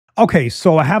Okay,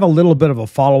 so I have a little bit of a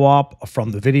follow-up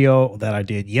from the video that I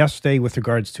did yesterday with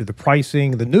regards to the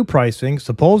pricing, the new pricing,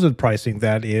 supposed pricing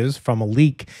that is, from a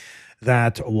leak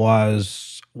that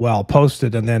was, well,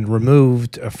 posted and then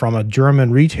removed from a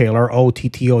German retailer,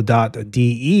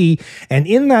 otto.de. And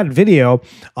in that video,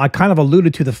 I kind of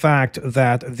alluded to the fact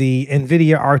that the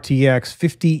Nvidia RTX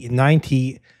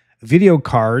 5090 video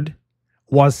card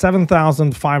was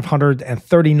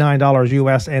 $7,539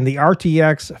 US, and the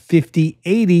RTX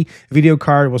 5080 video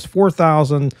card was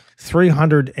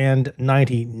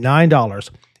 $4,399.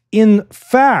 In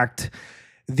fact,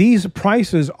 these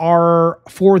prices are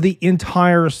for the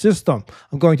entire system.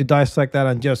 I'm going to dissect that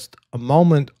in just a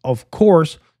moment, of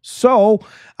course. So,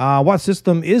 what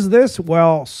system is this?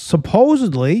 Well,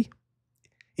 supposedly,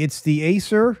 it's the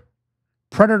Acer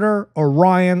Predator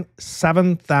Orion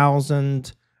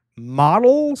 7000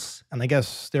 models, and I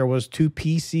guess there was two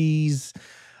PCs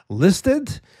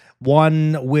listed,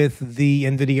 one with the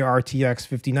Nvidia RTX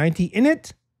 5090 in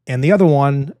it, and the other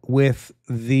one with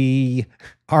the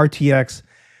RTX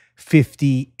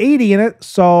 5080 in it.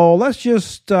 So let's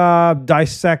just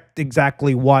dissect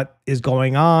exactly what is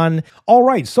going on. All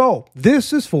right, so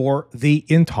this is for the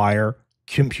entire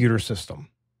computer system.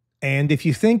 And if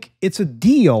you think it's a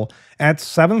deal at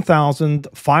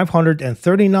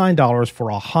 $7,539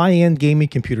 for a high-end gaming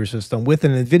computer system with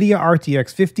an Nvidia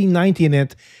RTX 5090 in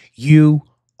it, you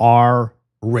are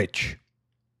rich.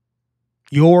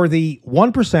 You're the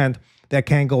 1% that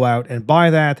can go out and buy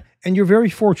that, and you're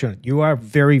very fortunate. You are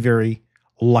very, very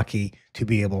lucky to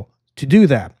be able to do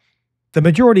that. The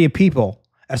majority of people,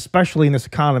 especially in this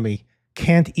economy,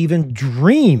 can't even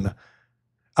dream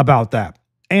about that.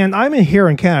 And I'm here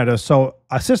in Canada, so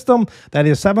a system that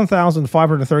is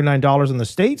 $7,539 in the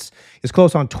States is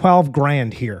close on 12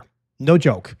 grand here. No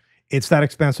joke. It's that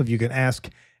expensive. You can ask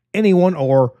anyone,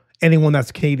 or anyone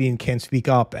that's Canadian can speak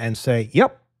up and say,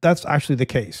 yep, that's actually the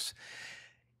case.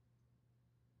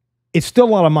 It's still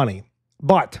a lot of money,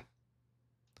 but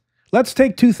let's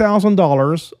take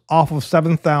 $2,000 off of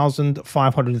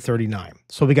 $7,539.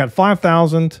 So we got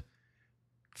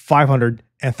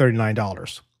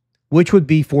 $5,539. Which would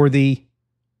be for the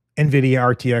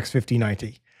Nvidia RTX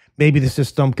 5090. Maybe the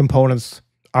system components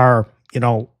are,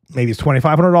 maybe it's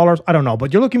 $2,500. I don't know,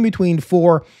 but you're looking between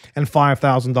 $4,000 and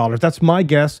 $5,000. That's my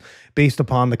guess based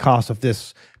upon the cost of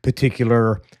this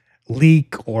particular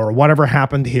leak or whatever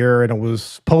happened here, and it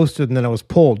was posted and then it was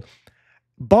pulled.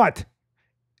 But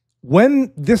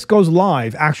when this goes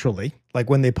live, actually, like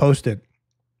when they post it,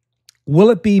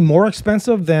 will it be more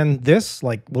expensive than this?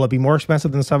 Like, will it be more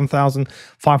expensive than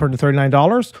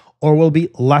 $7,539, or will it be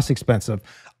less expensive?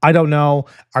 I don't know.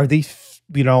 Are these,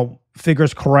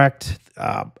 figures correct?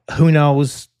 Who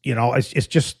knows? It's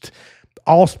just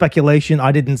all speculation.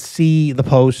 I didn't see the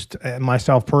post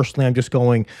myself personally. I'm just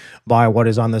going by what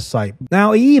is on this site.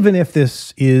 Now, even if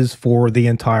this is for the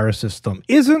entire system,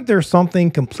 isn't there something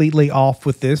completely off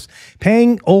with this?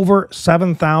 Paying over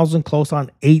 $7,000, close on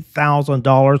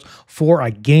 $8,000 for a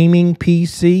gaming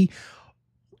PC?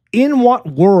 In what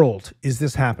world is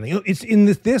this happening? It's in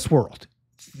this world.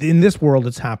 In this world,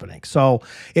 it's happening. So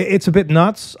it's a bit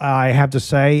nuts, I have to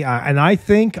say. And I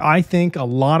think a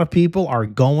lot of people are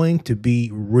going to be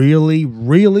really,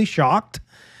 really shocked.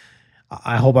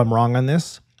 I hope I'm wrong on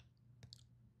this.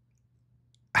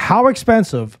 How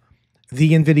expensive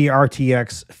the Nvidia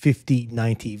RTX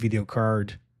 5090 video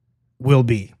card will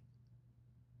be.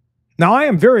 Now, I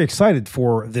am very excited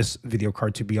for this video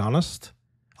card, to be honest.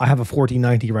 I have a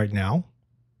 4090 right now.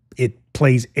 It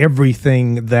plays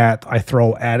everything that I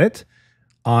throw at it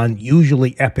on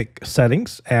usually epic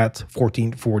settings at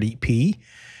 1440p.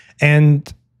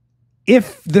 And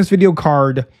if this video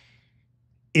card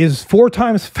is 4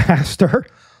 times faster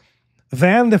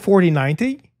than the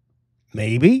 4090,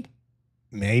 maybe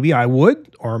I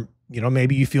would, or,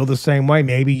 maybe you feel the same way.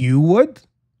 Maybe you would,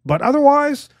 but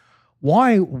otherwise,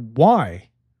 why?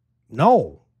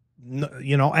 No,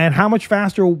 and how much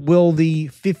faster will the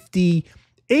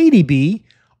 5080 be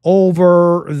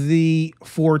over the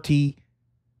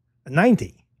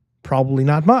 4090? Probably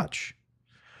not much.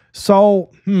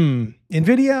 So,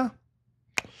 Nvidia,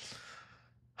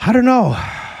 I don't know.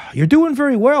 You're doing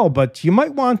very well, but you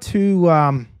might want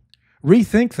to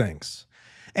rethink things.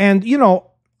 And,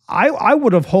 I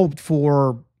would have hoped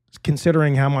for,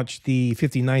 considering how much the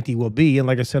 5090 will be, and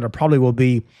like I said, it probably will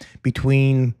be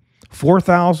between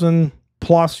 $4,000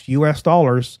 plus US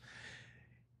dollars.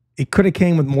 It could have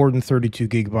came with more than 32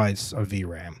 gigabytes of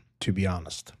VRAM, to be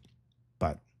honest.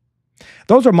 But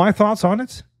those are my thoughts on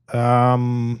it. Let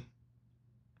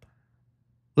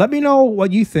me know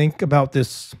what you think about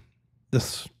this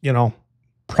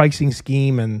pricing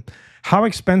scheme and how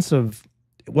expensive,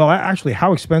 well, actually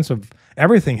how expensive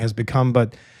everything has become,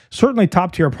 but certainly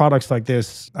top tier products like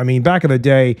this. I mean, back in the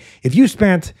day, if you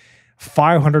spent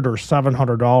 $500 or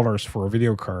 $700 for a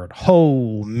video card,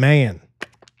 oh man,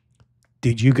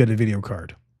 did you get a video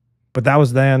card? But that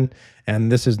was then,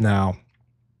 and this is now.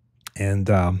 And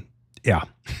yeah.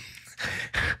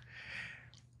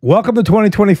 Welcome to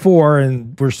 2024,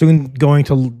 and we're soon going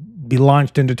to be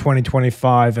launched into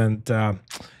 2025. And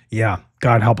yeah,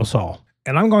 God help us all.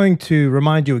 And I'm going to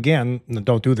remind you again, and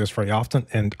don't do this very often,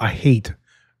 and I hate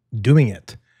doing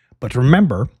it, but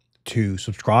remember to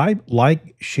subscribe,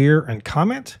 like, share, and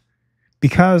comment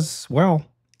because, well,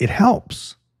 it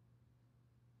helps.